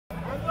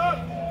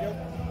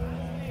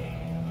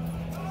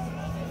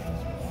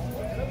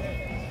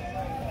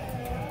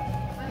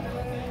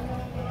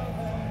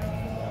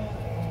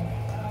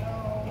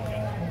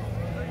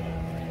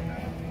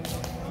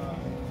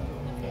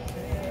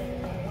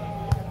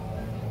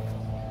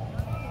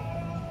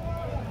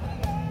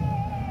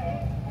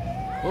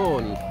Oh,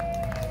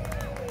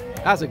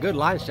 that's a good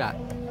line shot.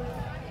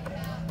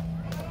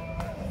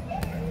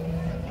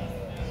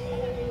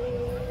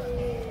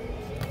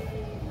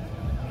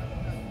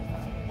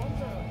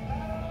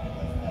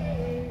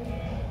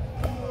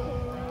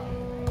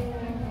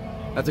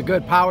 That's a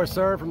good power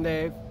serve from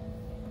Dave.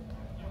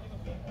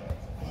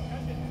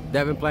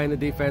 Devin playing the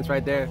defense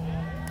right there.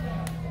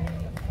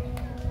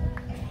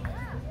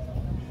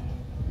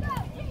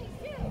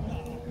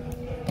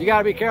 You got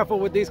to be careful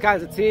with these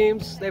kinds of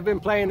teams. They've been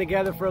playing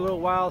together for a little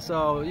while,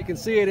 so you can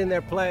see it in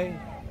their play.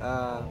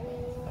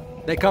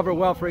 They cover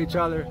well for each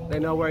other. They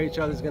know where each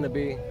other's going to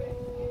be.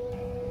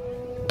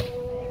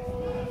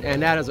 And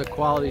that is a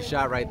quality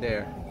shot right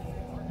there.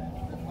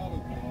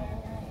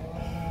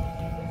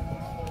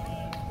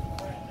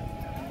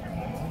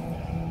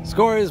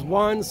 Score is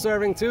 1,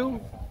 serving 2.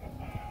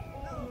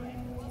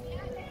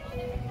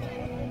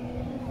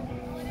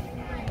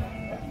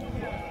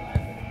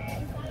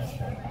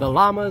 The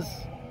Llamas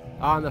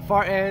on the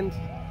far end.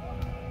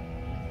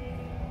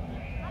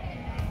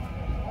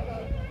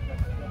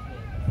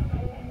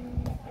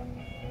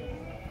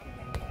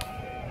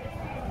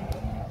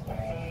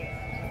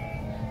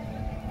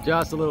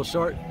 Just a little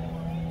short.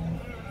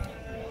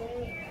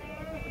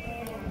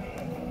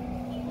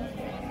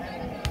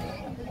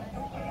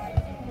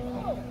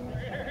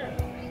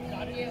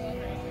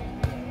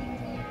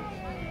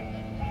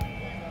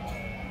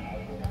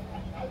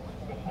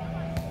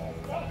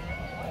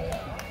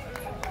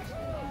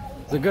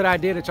 It's a good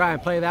idea to try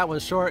and play that one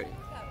short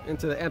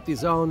into the empty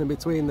zone in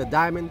between the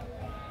diamond.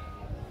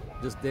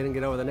 Just didn't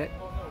get over the net.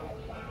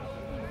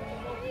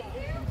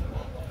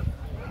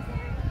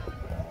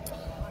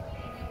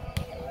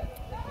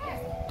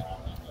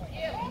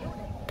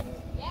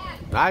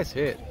 Nice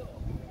hit.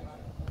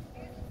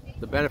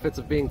 The benefits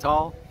of being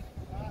tall.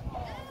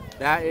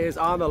 That is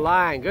on the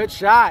line. Good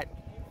shot.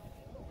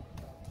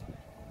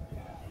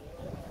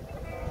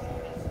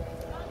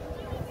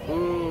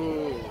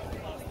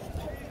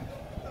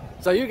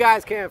 So you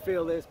guys can't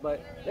feel this,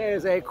 but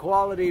there's a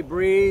quality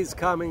breeze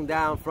coming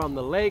down from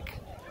the lake.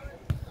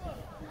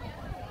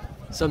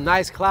 Some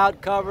nice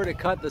cloud cover to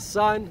cut the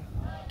sun.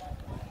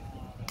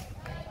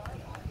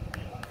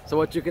 So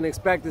what you can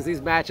expect is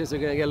these matches are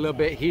going to get a little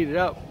bit heated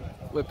up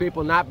with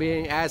people not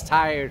being as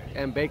tired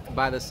and baked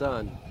by the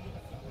sun.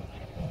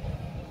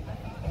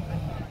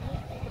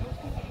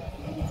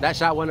 That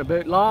shot went a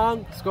bit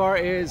long. Score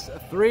is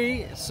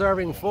 3,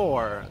 serving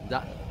 4.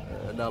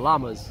 The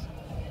Llamas.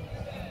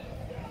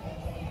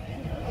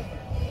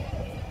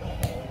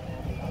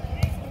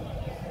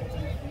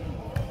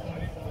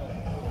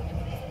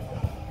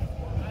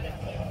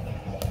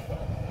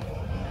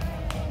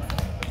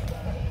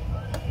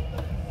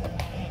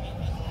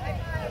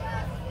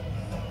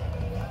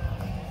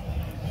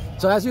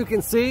 So as you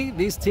can see,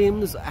 these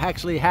teams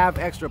actually have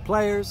extra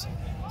players.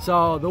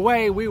 So the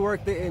way we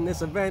work in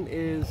this event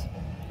is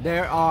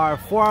there are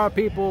 4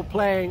 people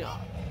playing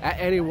at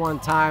any one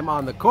time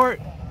on the court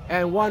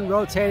and 1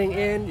 rotating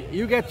in.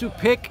 You get to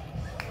pick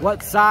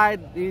what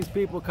side these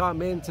people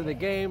come into the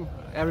game.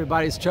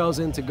 Everybody's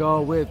chosen to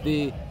go with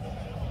the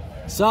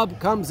sub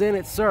comes in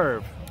at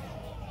serve.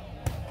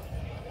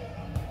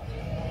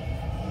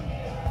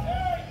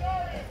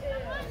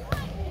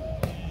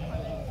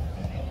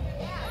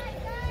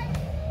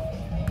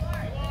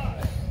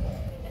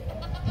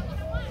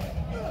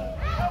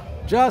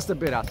 Just a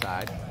bit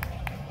outside.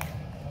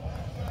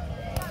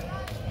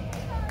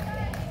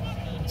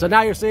 So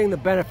now you're seeing the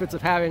benefits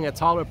of having a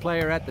taller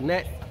player at the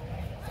net.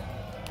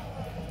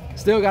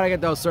 Still got to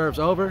get those serves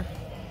over.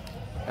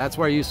 That's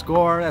where you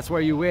score. That's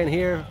where you win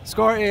here.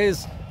 Score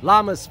is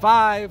Llamas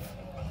 5,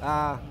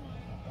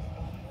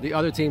 the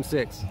other team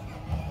 6.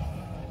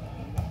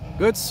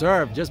 Good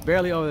serve, just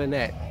barely over the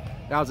net.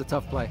 That was a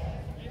tough play.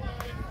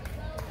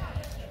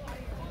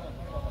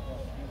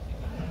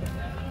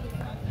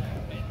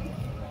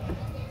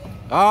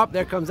 Oh,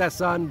 there comes that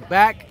sun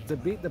back to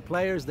beat the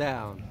players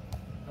down.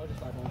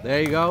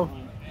 There you go.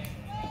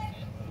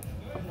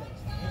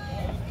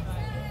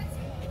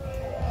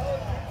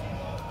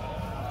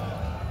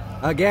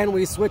 Again,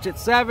 we switch at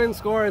 7.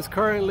 Score is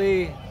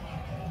currently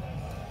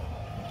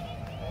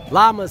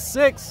Llamas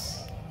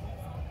 6.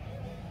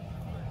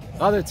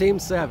 Other team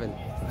 7.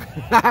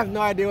 I have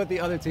no idea what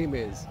the other team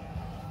is.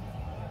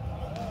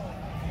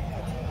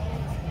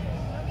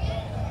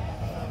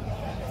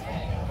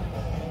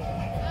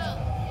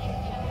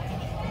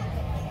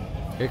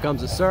 Here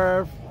comes the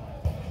serve.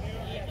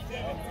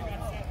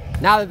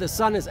 Now that the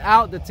sun is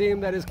out, the team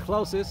that is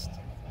closest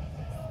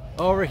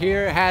over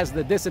here has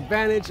the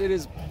disadvantage. It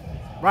is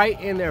right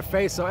in their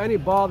face, so any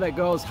ball that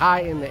goes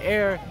high in the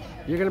air,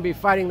 you're going to be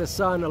fighting the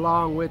sun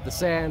along with the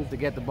sand to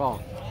get the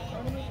ball.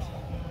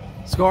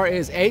 Score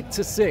is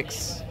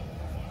 8-6.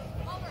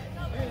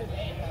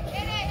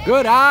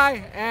 Good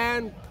eye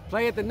and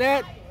play at the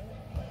net.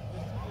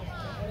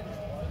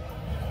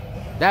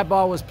 That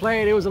ball was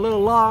played. It was a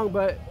little long,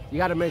 but you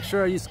got to make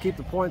sure you keep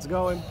the points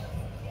going.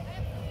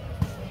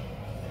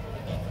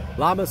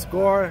 Llama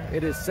score,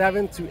 it is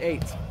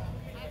 7-8.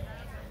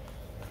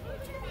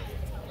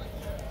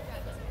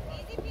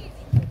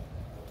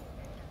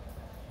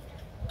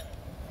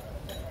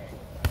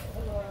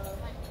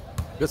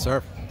 Good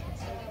serve.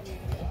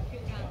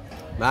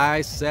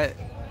 Nice set.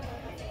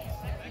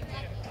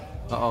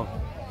 Uh-oh.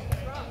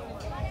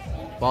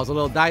 Ball's a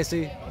little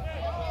dicey.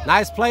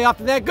 Nice play off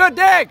the net. Good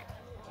dig!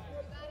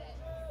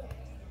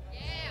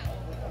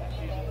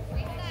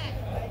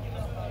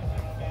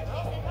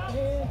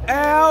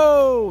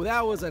 Oh,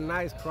 that was a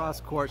nice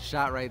cross-court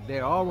shot right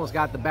there. Almost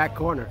got the back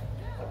corner.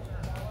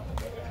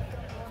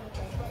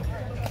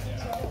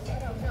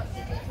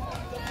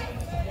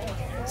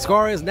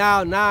 Score is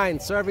now 9,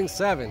 serving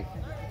 7.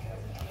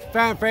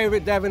 Fan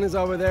favorite Devin is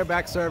over there,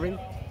 back serving.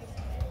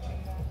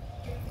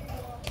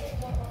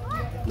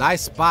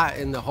 Nice spot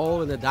in the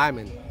hole in the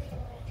diamond.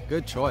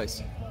 Good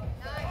choice.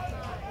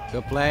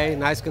 Good play,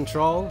 nice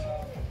control.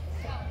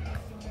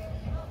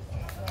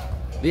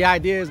 The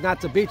idea is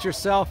not to beat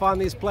yourself on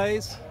these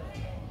plays.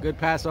 Good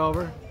pass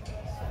over.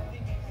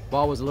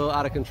 Ball was a little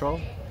out of control.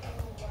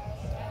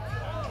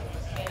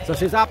 So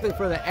she's opting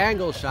for the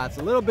angle shots,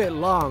 a little bit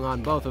long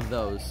on both of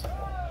those.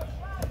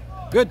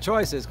 Good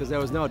choices because there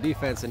was no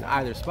defense in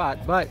either spot,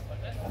 but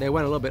they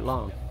went a little bit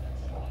long.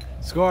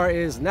 Score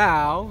is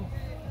now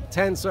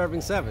 10, serving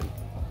 7.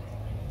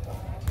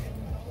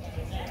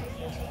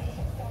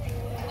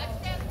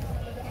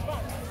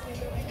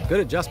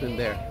 Good adjustment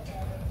there.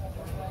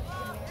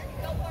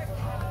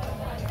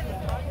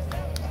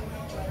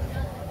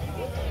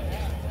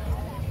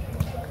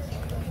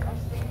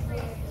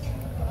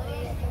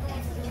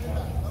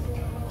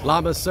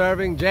 Llama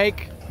serving.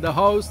 Jake, the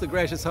host, the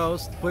gracious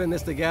host, putting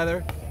this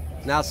together.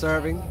 Now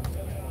serving.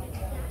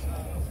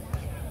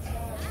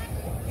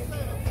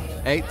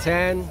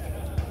 8-10.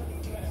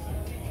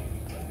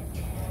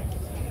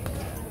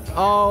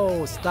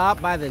 Oh,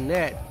 stopped by the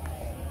net.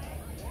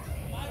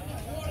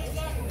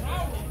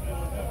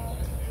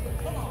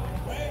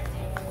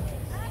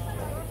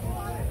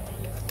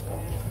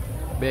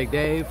 Big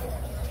Dave.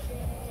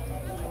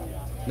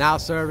 Now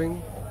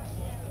serving.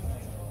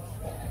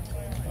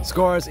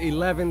 Scores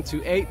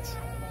 11-8.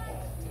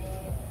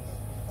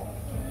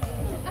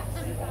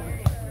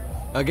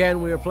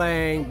 Again, we are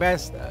playing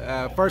best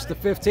first to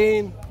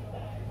 15.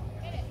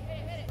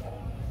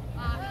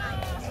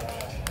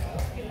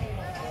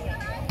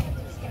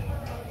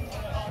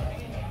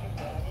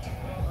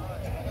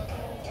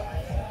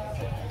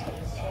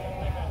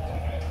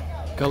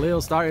 Khalil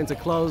starting to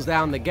close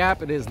down the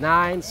gap. It is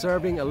 9,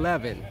 serving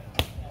 11.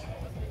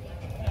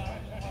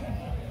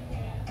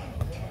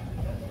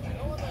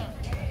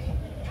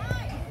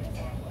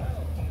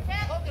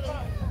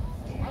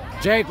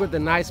 Jake with the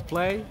nice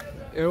play.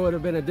 It would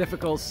have been a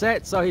difficult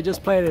set, so he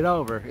just played it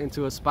over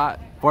into a spot,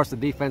 forced the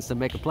defense to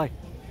make a play.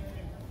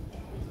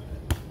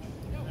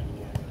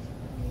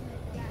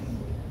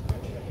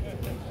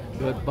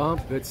 Good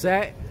bump, good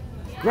set.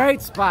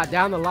 Great spot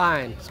down the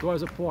line,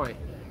 scores a point.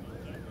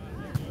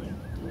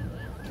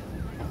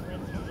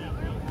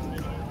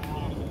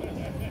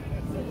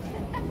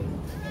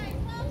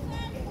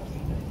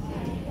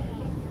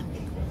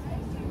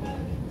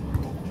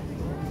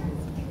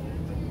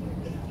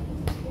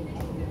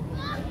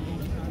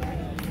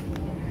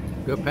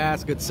 Good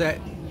pass, good set.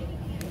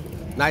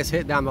 Nice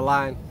hit down the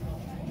line.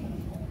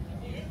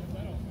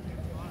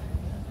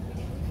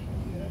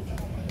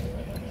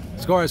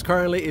 Score is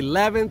currently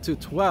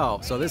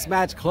 11-12, so this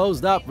match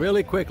closed up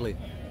really quickly.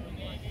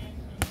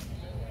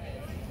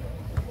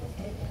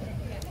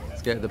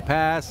 Let's get the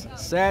pass,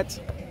 set.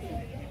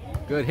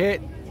 Good hit,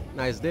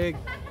 nice dig.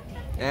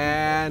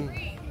 And,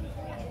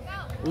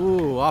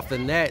 ooh, off the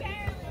net.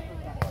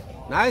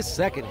 Nice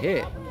second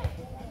hit.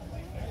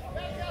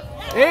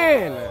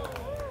 In!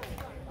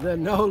 The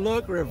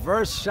no-look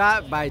reverse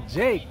shot by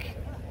Jake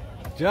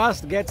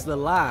just gets the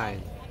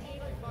line.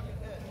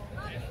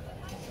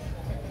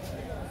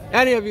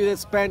 Any of you that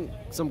spent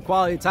some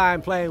quality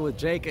time playing with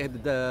Jake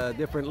at the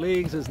different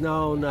leagues has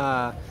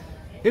known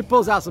he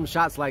pulls out some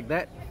shots like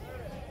that.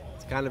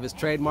 It's kind of his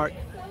trademark.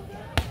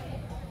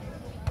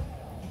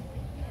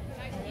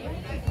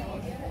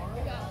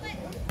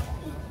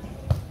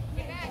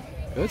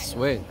 Good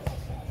swing.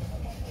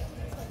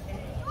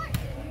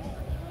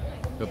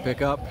 Good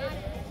pickup.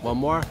 One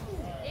more.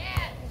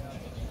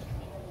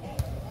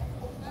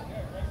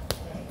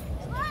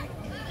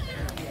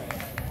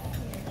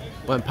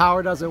 When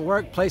power doesn't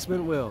work,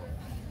 placement will.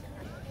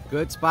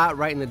 Good spot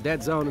right in the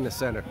dead zone in the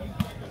center.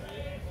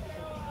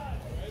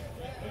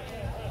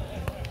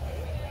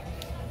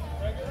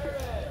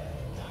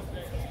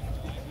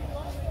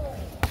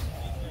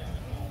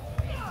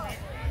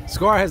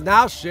 Score has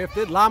now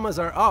shifted. Llamas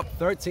are up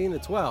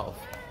 13-12.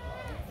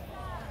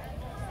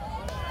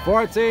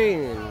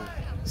 14.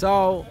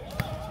 So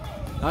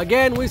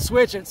again, we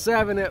switch at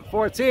 7 at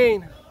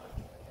 14.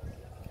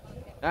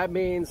 That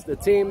means the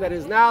team that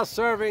is now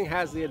serving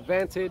has the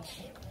advantage.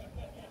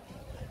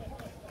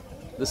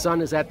 The sun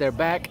is at their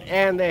back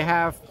and they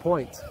have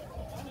points.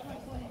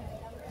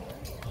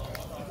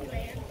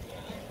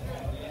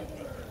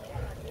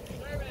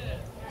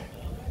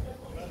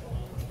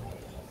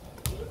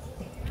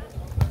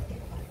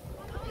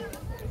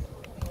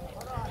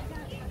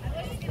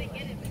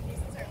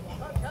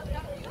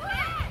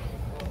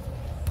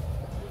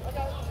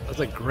 That's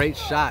a great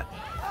shot.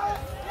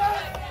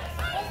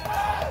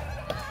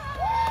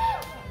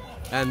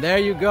 And there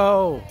you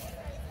go.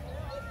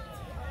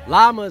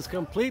 Llamas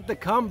complete the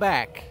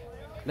comeback.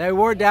 They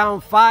were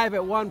down 5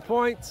 at one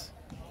point.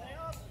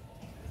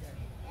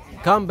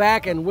 Come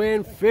back and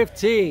win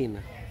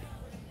 15-13.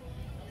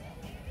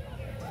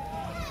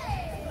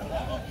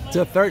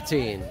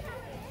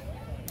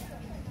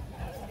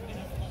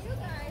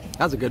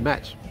 That was a good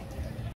match.